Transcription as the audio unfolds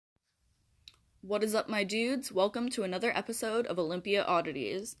What is up, my dudes? Welcome to another episode of Olympia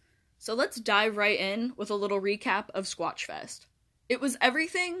Oddities. So let's dive right in with a little recap of Squatch Fest. It was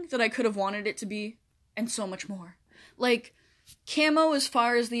everything that I could have wanted it to be, and so much more. Like, camo as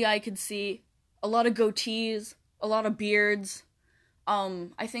far as the eye could see, a lot of goatees, a lot of beards.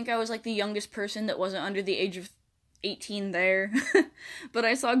 I think I was like the youngest person that wasn't under the age of 18 there. But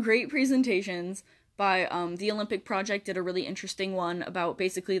I saw great presentations by the Olympic Project did a really interesting one about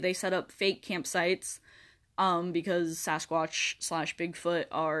basically they set up fake campsites because Sasquatch / Bigfoot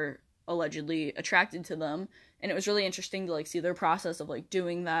are allegedly attracted to them, and it was really interesting to like see their process of like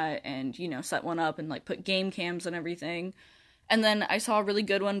doing that and set one up and like put game cams and everything. And then I saw a really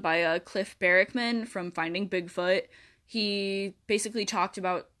good one by Cliff Barrickman from Finding Bigfoot. He basically talked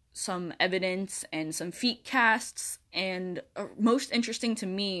about some evidence and some feet casts, and most interesting to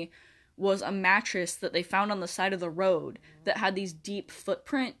me was a mattress that they found on the side of the road that had these deep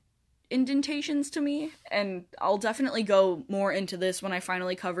footprint indentations to me, and I'll definitely go more into this when I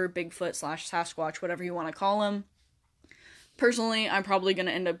finally cover Bigfoot / Sasquatch, whatever you want to call him. Personally, I'm probably going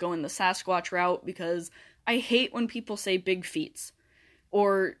to end up going the Sasquatch route because I hate when people say big feets,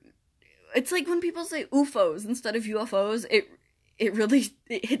 or it's like when people say UFOs instead of UFOs. It really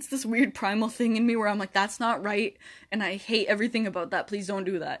hits this weird primal thing in me where I'm like, that's not right, and I hate everything about that. Please don't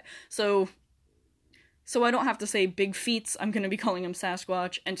do that. So I don't have to say big feets, I'm going to be calling them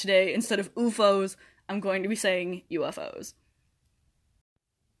Sasquatch, and today, instead of UFOs, I'm going to be saying UFOs.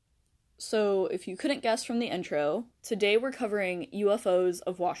 So, if you couldn't guess from the intro, today we're covering UFOs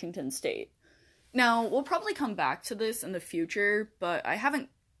of Washington State. Now, we'll probably come back to this in the future, but I haven't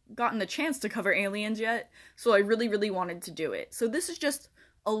gotten the chance to cover aliens yet, so I really wanted to do it. So this is just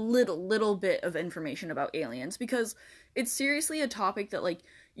a little bit of information about aliens, because it's seriously a topic that, like,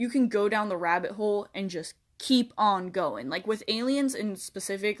 you can go down the rabbit hole and just keep on going. Like, with aliens in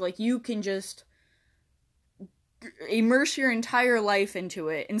specific, like, you can just immerse your entire life into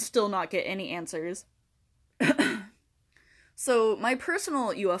it and still not get any answers. So, my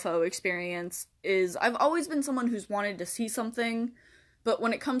personal UFO experience is, I've always been someone who's wanted to see something, but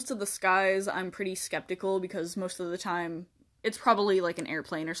when it comes to the skies, I'm pretty skeptical because most of the time it's probably like an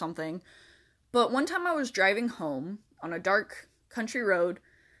airplane or something. But one time I was driving home on a dark country road,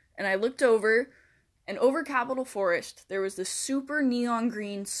 and I looked over, and over Capitol Forest, there was this super neon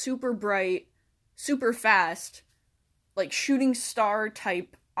green, super bright, super fast, like shooting star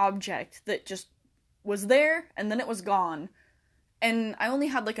type object that just was there, and then it was gone. And I only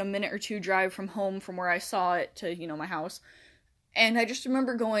had like a minute or two drive from home from where I saw it to, my house. And I just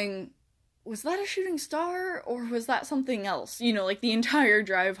remember going, was that a shooting star, or was that something else? Like the entire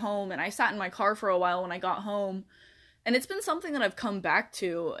drive home, and I sat in my car for a while when I got home. And it's been something that I've come back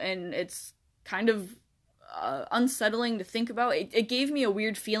to, and it's kind of unsettling to think about. It gave me a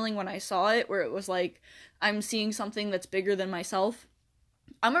weird feeling when I saw it, where it was like, I'm seeing something that's bigger than myself.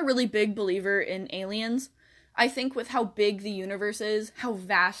 I'm a really big believer in aliens. I think with how big the universe is, how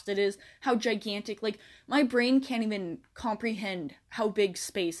vast it is, how gigantic, like, my brain can't even comprehend how big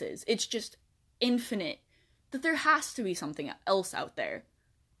space is. It's just infinite. That there has to be something else out there.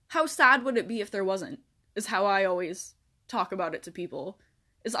 How sad would it be if there wasn't? Is how I always talk about it to people.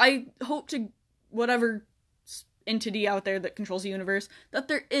 Is I hope to whatever entity out there that controls the universe, that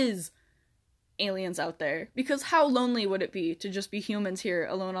there is aliens out there. Because how lonely would it be to just be humans here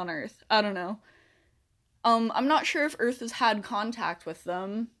alone on Earth? I don't know. I'm not sure if Earth has had contact with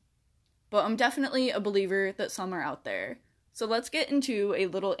them, but I'm definitely a believer that some are out there. So let's get into a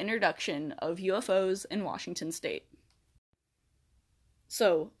little introduction of UFOs in Washington State.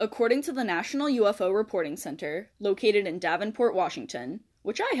 So, according to the National UFO Reporting Center, located in Davenport, Washington,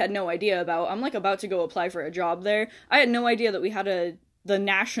 which I had no idea about, I'm like about to go apply for a job there. I had no idea that we had the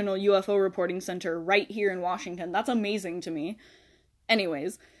National UFO Reporting Center right here in Washington. That's amazing to me.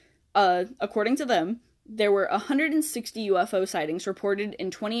 Anyways, according to them, there were 160 UFO sightings reported in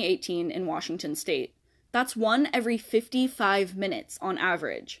 2018 in Washington State. That's one every 55 minutes on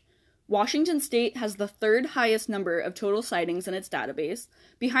average. Washington State has the third highest number of total sightings in its database,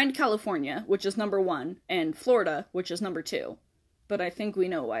 behind California, which is number 1, and Florida, which is number 2. But I think we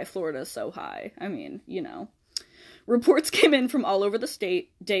know why Florida is so high. I mean, Reports came in from all over the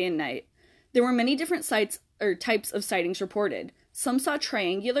state, day and night. There were many different types of sightings reported. Some saw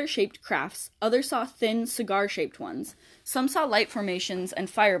triangular-shaped crafts, others saw thin, cigar-shaped ones. Some saw light formations and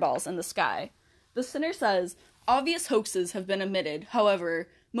fireballs in the sky. The center says, obvious hoaxes have been omitted, however,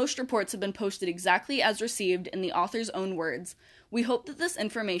 most reports have been posted exactly as received in the author's own words. We hope that this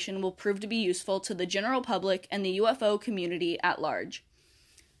information will prove to be useful to the general public and the UFO community at large.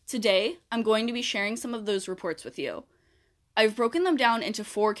 Today, I'm going to be sharing some of those reports with you. I've broken them down into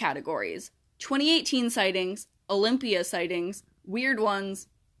 4 categories: 2018 sightings, Olympia sightings, weird ones,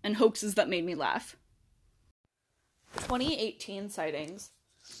 and hoaxes that made me laugh. 2018 sightings.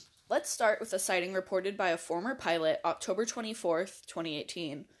 Let's start with a sighting reported by a former pilot October 24th,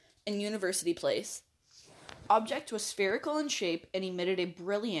 2018, in University Place. Object was spherical in shape and emitted a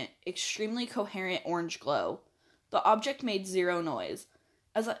brilliant, extremely coherent orange glow. The object made zero noise.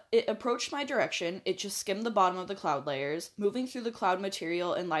 As it approached my direction, it just skimmed the bottom of the cloud layers, moving through the cloud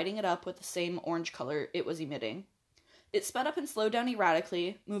material and lighting it up with the same orange color it was emitting. It sped up and slowed down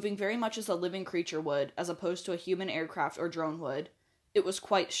erratically, moving very much as a living creature would, as opposed to a human aircraft or drone would. It was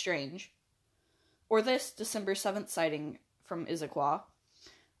quite strange. Or this December 7th sighting from Issaquah.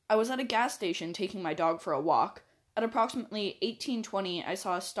 I was at a gas station taking my dog for a walk. At approximately 18:20, I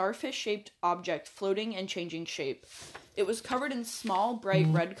saw a starfish-shaped object floating and changing shape. It was covered in small, bright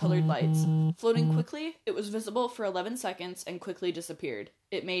red-colored lights. Floating quickly, it was visible for 11 seconds and quickly disappeared.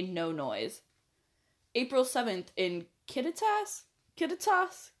 It made no noise. April 7th in Kittitas?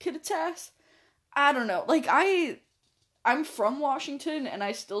 I don't know. I'm from Washington, and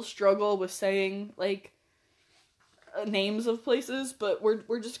I still struggle with saying, names of places, but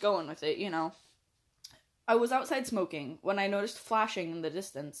we're just going with it, you know. I was outside smoking when I noticed flashing in the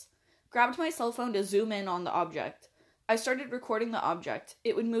distance. Grabbed my cell phone to zoom in on the object. I started recording the object.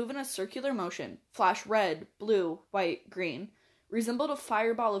 It would move in a circular motion, flash red, blue, white, green, resembled a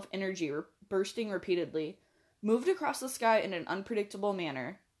fireball of energy bursting repeatedly, moved across the sky in an unpredictable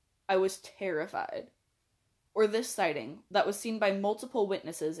manner. I was terrified. Or this sighting that was seen by multiple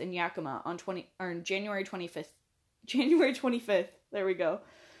witnesses in Yakima on January 25th. January 25th. There we go.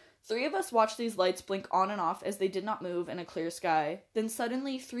 3 of us watched these lights blink on and off as they did not move in a clear sky. Then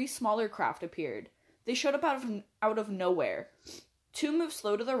suddenly 3 smaller craft appeared. They showed up out of nowhere. 2 moved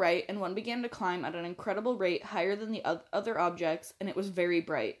slow to the right, and 1 began to climb at an incredible rate higher than the other objects, and it was very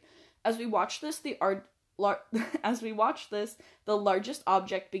bright. As we watched this, the largest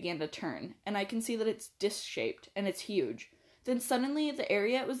object began to turn, and I can see that it's disc-shaped, and it's huge. Then suddenly, the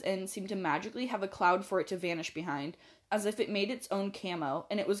area it was in seemed to magically have a cloud for it to vanish behind, as if it made its own camo,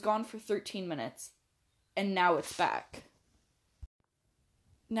 and it was gone for 13 minutes. And now it's back.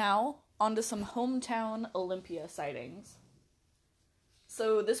 Now, on to some hometown Olympia sightings.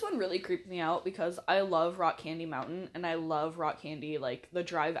 So this one really creeped me out because I love Rock Candy Mountain, and I love Rock Candy, the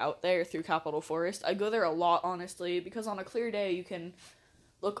drive out there through Capitol Forest. I go there a lot, honestly, because on a clear day you can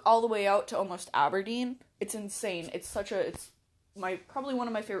look all the way out to almost Aberdeen. It's insane. It's probably one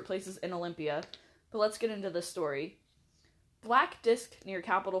of my favorite places in Olympia. But let's get into this story. Black Disc near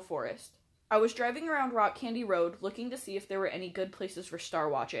Capitol Forest. I was driving around Rock Candy Road looking to see if there were any good places for star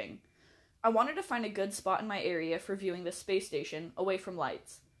watching. I wanted to find a good spot in my area for viewing the space station, away from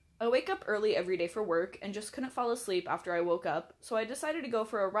lights. I wake up early every day for work and just couldn't fall asleep after I woke up, so I decided to go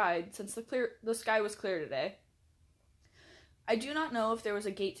for a ride since the sky was clear today. I do not know if there was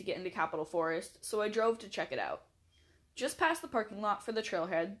a gate to get into Capitol Forest, so I drove to check it out. Just past the parking lot for the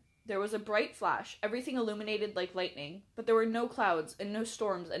trailhead, there was a bright flash, everything illuminated like lightning, but there were no clouds and no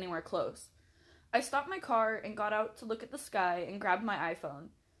storms anywhere close. I stopped my car and got out to look at the sky and grabbed my iPhone.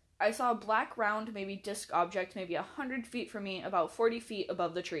 I saw a black round, maybe disc object maybe 100 feet from me, about 40 feet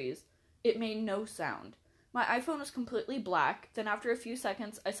above the trees. It made no sound. My iPhone was completely black, then after a few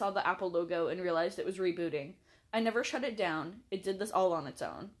seconds I saw the Apple logo and realized it was rebooting. I never shut it down. It did this all on its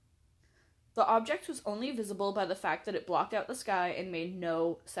own. The object was only visible by the fact that it blocked out the sky and made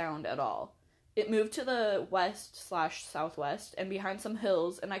no sound at all. It moved to the west/southwest and behind some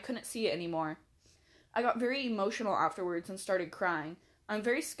hills, and I couldn't see it anymore. I got very emotional afterwards and started crying. I'm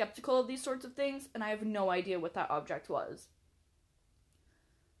very skeptical of these sorts of things, and I have no idea what that object was.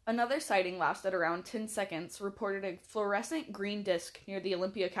 Another sighting lasted around 10 seconds, reported a fluorescent green disc near the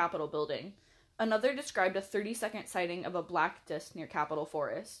Olympia Capitol building. Another described a 30-second sighting of a black disc near Capitol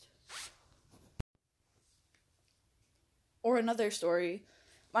Forest. Or another story.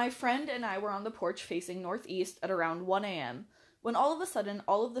 My friend and I were on the porch facing northeast at around 1 a.m., when all of a sudden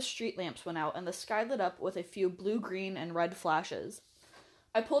all of the street lamps went out and the sky lit up with a few blue, green, and red flashes.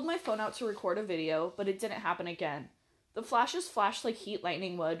 I pulled my phone out to record a video, but it didn't happen again. The flashes flashed like heat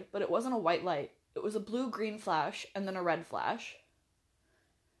lightning would, but it wasn't a white light. It was a blue-green flash, and then a red flash.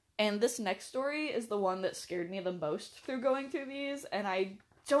 And this next story is the one that scared me the most through going through these, and I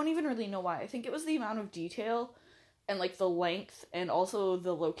don't even really know why. I think it was the amount of detail, and, the length, and also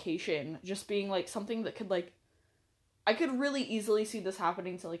the location, just being, something that could, I could really easily see this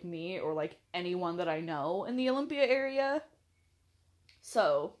happening to, me, or, anyone that I know in the Olympia area.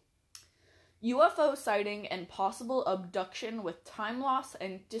 So, UFO sighting and possible abduction with time loss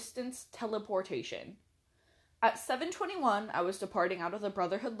and distance teleportation. At 7:21, I was departing out of the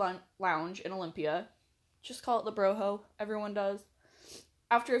Brotherhood Lounge in Olympia. Just call it the Broho, everyone does.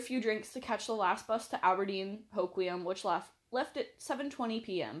 After a few drinks to catch the last bus to Aberdeen Hoquiam, which left at 7:20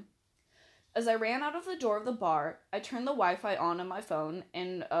 p.m. As I ran out of the door of the bar, I turned the Wi-Fi on my phone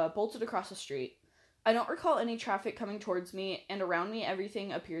and bolted across the street. I don't recall any traffic coming towards me, and around me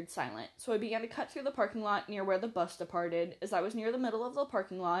everything appeared silent, so I began to cut through the parking lot near where the bus departed. As I was near the middle of the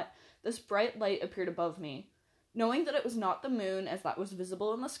parking lot, this bright light appeared above me. Knowing that it was not the moon as that was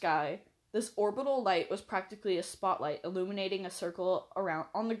visible in the sky, this orbital light was practically a spotlight illuminating a circle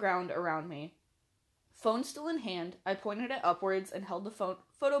on the ground around me. Phone still in hand, I pointed it upwards and held the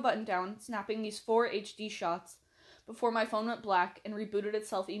photo button down, snapping these 4 HD shots before my phone went black and rebooted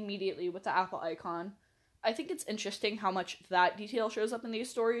itself immediately with the Apple icon. I think it's interesting how much that detail shows up in these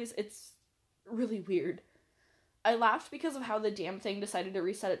stories. It's really weird. I laughed because of how the damn thing decided to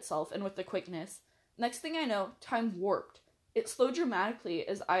reset itself and with the quickness. Next thing I know, time warped. It slowed dramatically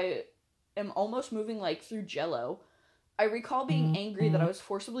as I am almost moving like through jello. I recall being angry that I was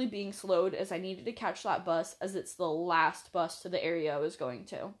forcibly being slowed as I needed to catch that bus as it's the last bus to the area I was going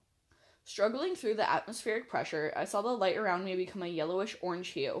to. Struggling through the atmospheric pressure, I saw the light around me become a yellowish-orange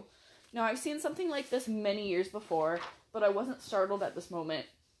hue. Now, I've seen something like this many years before, but I wasn't startled at this moment.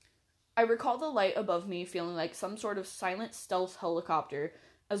 I recall the light above me feeling like some sort of silent stealth helicopter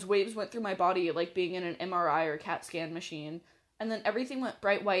as waves went through my body like being in an MRI or CAT scan machine, and then everything went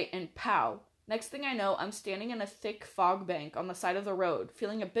bright white and pow. Next thing I know, I'm standing in a thick fog bank on the side of the road,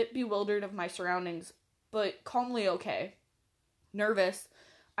 feeling a bit bewildered of my surroundings, but calmly okay. Nervous,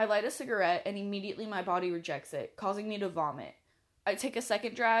 I light a cigarette and immediately my body rejects it, causing me to vomit. I take a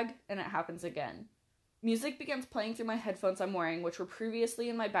second drag, and it happens again. Music begins playing through my headphones I'm wearing, which were previously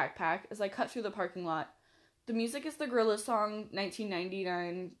in my backpack, as I cut through the parking lot. The music is the Gorillaz song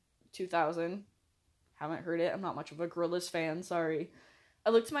 1999-2000. Haven't heard it, I'm not much of a Gorillaz fan, sorry.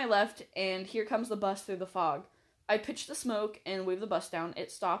 I look to my left, and here comes the bus through the fog. I pitch the smoke and wave the bus down.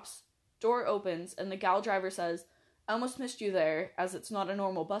 It stops, door opens, and the gal driver says, "I almost missed you there, as it's not a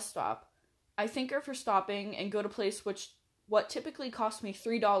normal bus stop." I thank her for stopping and go to place what typically cost me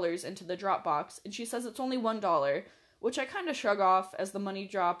 $3 into the drop box, and she says it's only $1, which I kind of shrug off as the money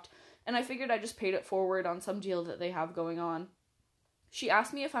dropped, and I figured I just paid it forward on some deal that they have going on. She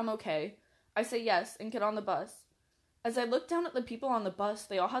asked me if I'm okay. I say yes and get on the bus. As I look down at the people on the bus,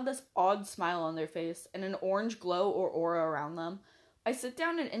 they all had this odd smile on their face and an orange glow or aura around them. I sit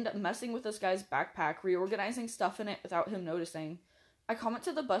down and end up messing with this guy's backpack, reorganizing stuff in it without him noticing. I comment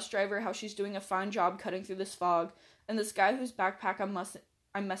to the bus driver how she's doing a fine job cutting through this fog, and this guy whose backpack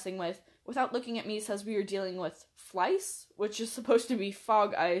I'm messing with, without looking at me, says we are dealing with flice, which is supposed to be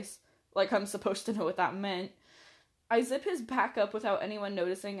fog ice, like I'm supposed to know what that meant. I zip his back up without anyone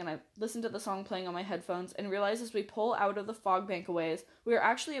noticing, and I listen to the song playing on my headphones, and realize as we pull out of the fog bank a ways, we are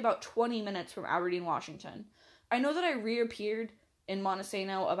actually about 20 minutes from Aberdeen, Washington. I know that I reappeared in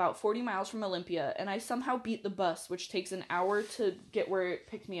Montesano about 40 miles from Olympia, and I somehow beat the bus, which takes an hour to get where it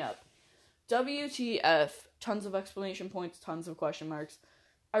picked me up. WTF, tons of exclamation points, tons of question marks.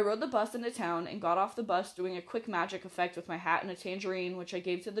 I rode the bus into town and got off the bus doing a quick magic effect with my hat and a tangerine, which I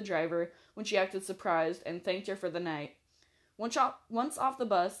gave to the driver when she acted surprised, and thanked her for the night. Once off the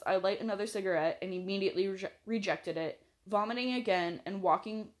bus, I light another cigarette and immediately rejected it, vomiting again and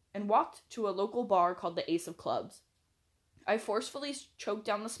walked to a local bar called the Ace of Clubs. I forcefully choked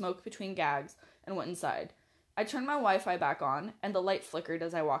down the smoke between gags and went inside. I turned my Wi-Fi back on, and the light flickered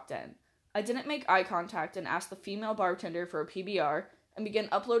as I walked in. I didn't make eye contact and asked the female bartender for a PBR, and began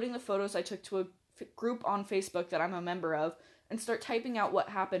uploading the photos I took to a group on Facebook that I'm a member of, and start typing out what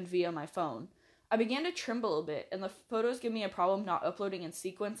happened via my phone. I began to tremble a bit, and the photos give me a problem not uploading in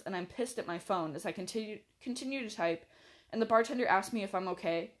sequence, and I'm pissed at my phone as I continue to type, and the bartender asks me if I'm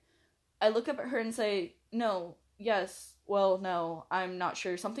okay. I look up at her and say, "No, yes, well, no, I'm not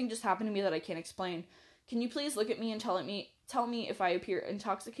sure. Something just happened to me that I can't explain. Can you please look at me and tell me if I appear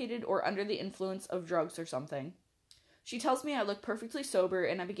intoxicated or under the influence of drugs or something?" She tells me I look perfectly sober,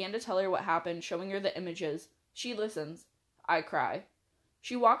 and I began to tell her what happened, showing her the images. She listens. I cry.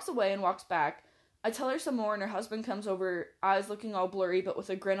 She walks away and walks back. I tell her some more, and her husband comes over, eyes looking all blurry, but with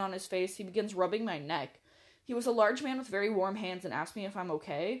a grin on his face. He begins rubbing my neck. He was a large man with very warm hands and asked me if I'm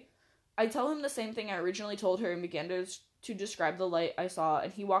okay. I tell him the same thing I originally told her and began to describe the light I saw,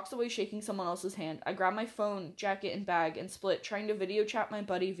 and he walks away shaking someone else's hand. I grab my phone, jacket, and bag and split, trying to video chat my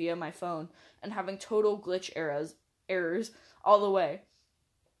buddy via my phone, and having total glitch errors all the way.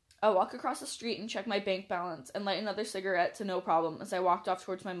 I walk across the street and check my bank balance and light another cigarette to no problem as I walked off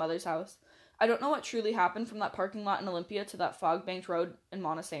towards my mother's house. I don't know what truly happened from that parking lot in Olympia to that fog-banked road in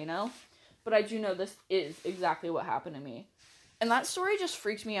Montesano, but I do know this is exactly what happened to me. And that story just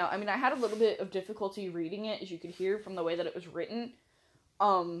freaked me out. I mean, I had a little bit of difficulty reading it, as you could hear from the way that it was written.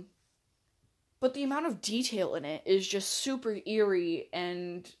 But the amount of detail in it is just super eerie,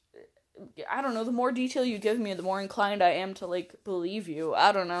 and I don't know, the more detail you give me, the more inclined I am to, like, believe you.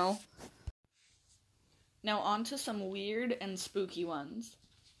 I don't know. Now on to some weird and spooky ones.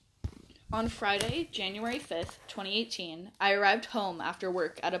 On Friday, January 5th, 2018, I arrived home after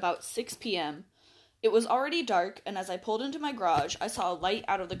work at about 6 p.m. It was already dark, and as I pulled into my garage, I saw a light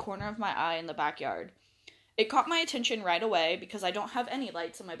out of the corner of my eye in the backyard. It caught my attention right away because I don't have any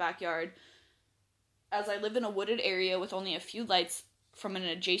lights in my backyard, as I live in a wooded area with only a few lights from an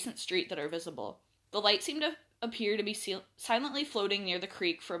adjacent street that are visible. The light seemed to appear to be silently floating near the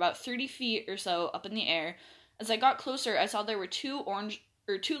creek for about 30 feet or so up in the air. As I got closer, I saw there were two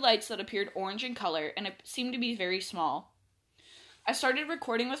lights that appeared orange in color, and it seemed to be very small. I started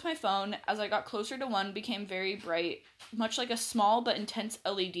recording with my phone. As I got closer to one, became very bright, much like a small but intense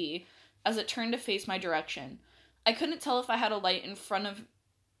LED, as it turned to face my direction. I couldn't tell if I had a light in front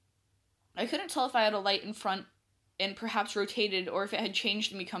and perhaps rotated, or if it had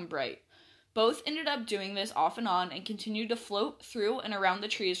changed and become bright. Both ended up doing this off and on and continued to float through and around the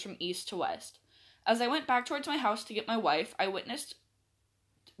trees from east to west. As I went back towards my house to get my wife, I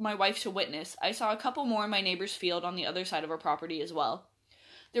saw a couple more in my neighbor's field on the other side of our property as well.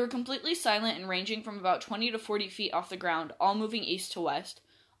 They were completely silent and ranging from about 20 to 40 feet off the ground, all moving east to west.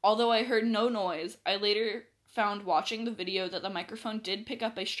 Although I heard no noise, I later found watching the video that the microphone did pick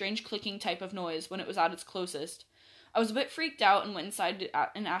up a strange clicking type of noise when it was at its closest. I was a bit freaked out and went inside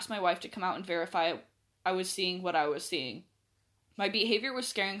and asked my wife to come out and verify I was seeing what I was seeing. My behavior was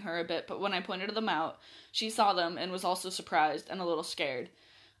scaring her a bit, but when I pointed them out, she saw them and was also surprised and a little scared.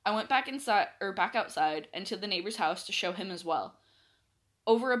 I went back outside and to the neighbor's house to show him as well.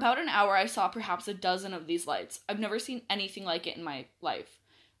 Over about an hour, I saw perhaps a dozen of these lights. I've never seen anything like it in my life.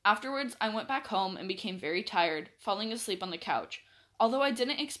 Afterwards, I went back home and became very tired, falling asleep on the couch. Although I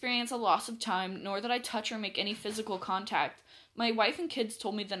didn't experience a loss of time, nor did I touch or make any physical contact, my wife and kids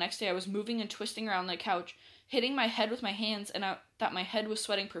told me the next day I was moving and twisting around the couch, hitting my head with my hands, and that my head was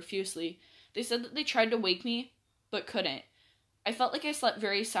sweating profusely. They said that they tried to wake me, but couldn't. I felt like I slept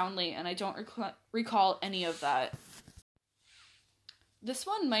very soundly, and I don't recall any of that. This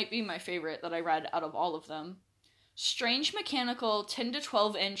one might be my favorite that I read out of all of them. Strange mechanical 10 to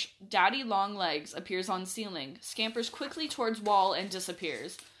 12 inch daddy long legs appears on ceiling, scampers quickly towards wall and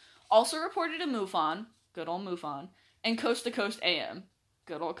disappears. Also reported in MUFON, good old MUFON, and Coast to Coast AM,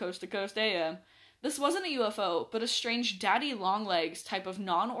 good old Coast to Coast AM. This wasn't a UFO, but a strange daddy long legs type of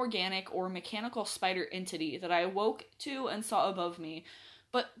non-organic or mechanical spider entity that I awoke to and saw above me,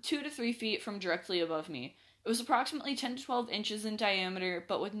 but 2 to 3 feet from directly above me. It was approximately 10 to 12 inches in diameter,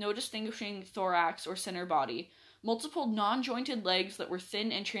 but with no distinguishing thorax or center body. Multiple non-jointed legs that were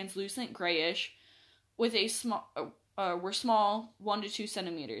thin and translucent grayish, with were small, 1 to 2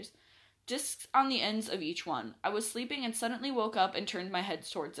 centimeters. Discs on the ends of each one. I was sleeping and suddenly woke up and turned my head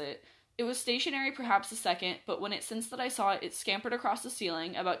towards it. It was stationary perhaps a second, but when it sensed that I saw it, it scampered across the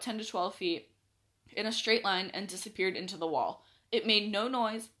ceiling, about 10 to 12 feet, in a straight line and disappeared into the wall. It made no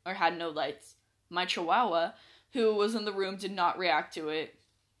noise or had no lights. My chihuahua, who was in the room, did not react to it.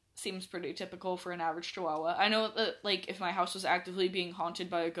 Seems pretty typical for an average chihuahua. I know that, like, if my house was actively being haunted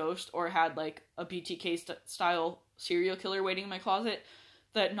by a ghost or had, like, a BTK-style serial killer waiting in my closet,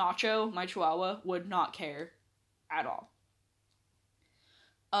 that Nacho, my chihuahua, would not care at all.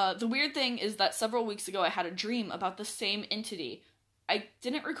 The weird thing is that several weeks ago I had a dream about the same entity. I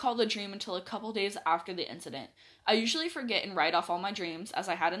didn't recall the dream until a couple days after the incident. I usually forget and write off all my dreams, as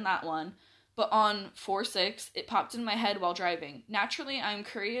I had in that one, but on 4/6, it popped in my head while driving. Naturally, I'm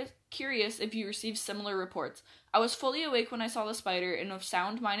curious if you received similar reports. I was fully awake when I saw the spider, and of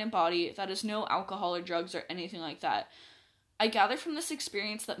sound mind and body, that is no alcohol or drugs or anything like that. I gather from this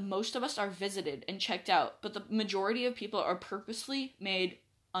experience that most of us are visited and checked out, but the majority of people are purposely made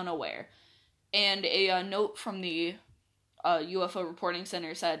unaware. And a note from the UFO Reporting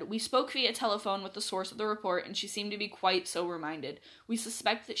Center said, "We spoke via telephone with the source of the report, and she seemed to be quite sober-minded. We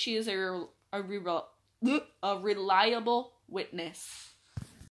suspect that she is a reliable witness."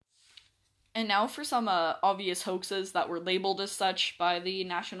 And now for some obvious hoaxes that were labeled as such by the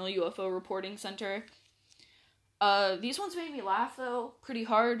National UFO Reporting Center. These ones made me laugh, though, pretty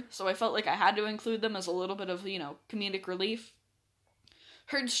hard, so I felt like I had to include them as a little bit of, comedic relief.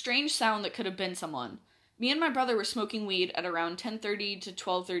 Heard strange sound that could have been someone. Me and my brother were smoking weed at around 10:30 to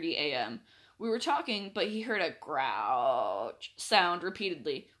 12:30 a.m. We were talking, but he heard a grouch sound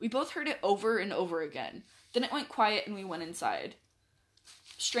repeatedly. We both heard it over and over again. Then it went quiet and we went inside.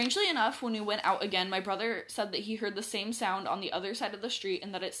 Strangely enough, when we went out again, my brother said that he heard the same sound on the other side of the street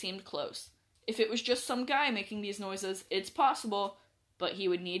and that it seemed close. If it was just some guy making these noises, it's possible, but he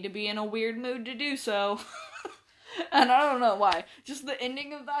would need to be in a weird mood to do so. And I don't know why. Just the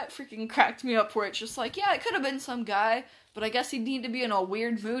ending of that freaking cracked me up, where it's just like, yeah, it could have been some guy, but I guess he'd need to be in a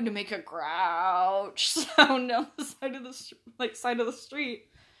weird mood to make a grouch sound down the side of the street.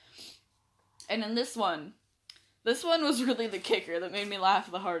 And in this one was really the kicker that made me laugh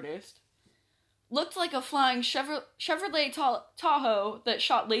the hardest. Looked like a flying Chevrolet Tahoe that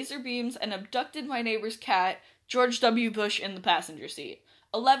shot laser beams and abducted my neighbor's cat, George W. Bush, in the passenger seat.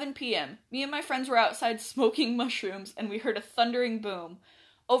 11 p.m. Me and my friends were outside smoking mushrooms, and we heard a thundering boom.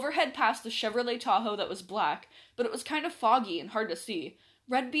 Overhead passed a Chevrolet Tahoe that was black, but it was kind of foggy and hard to see.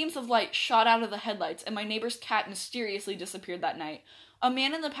 Red beams of light shot out of the headlights, and my neighbor's cat mysteriously disappeared that night. A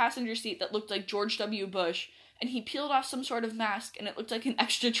man in the passenger seat that looked like George W. Bush, and he peeled off some sort of mask, and it looked like an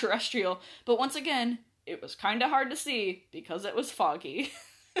extraterrestrial, but once again, it was kinda hard to see, because it was foggy.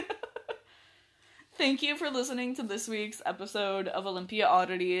 Thank you for listening to this week's episode of Olympia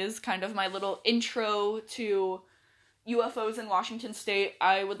Oddities, kind of my little intro to UFOs in Washington State.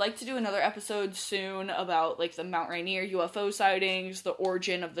 I would like to do another episode soon about, like, the Mount Rainier UFO sightings, the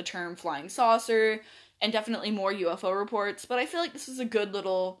origin of the term flying saucer, and definitely more UFO reports, but I feel like this is a good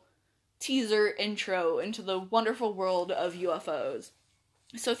little teaser intro into the wonderful world of UFOs.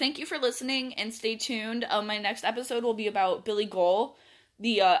 So thank you for listening, and stay tuned. My next episode will be about Billy Gohl,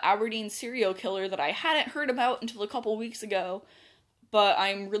 the Aberdeen serial killer that I hadn't heard about until a couple weeks ago, but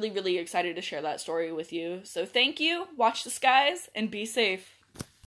I'm really, really excited to share that story with you. So thank you, watch the skies, and be safe.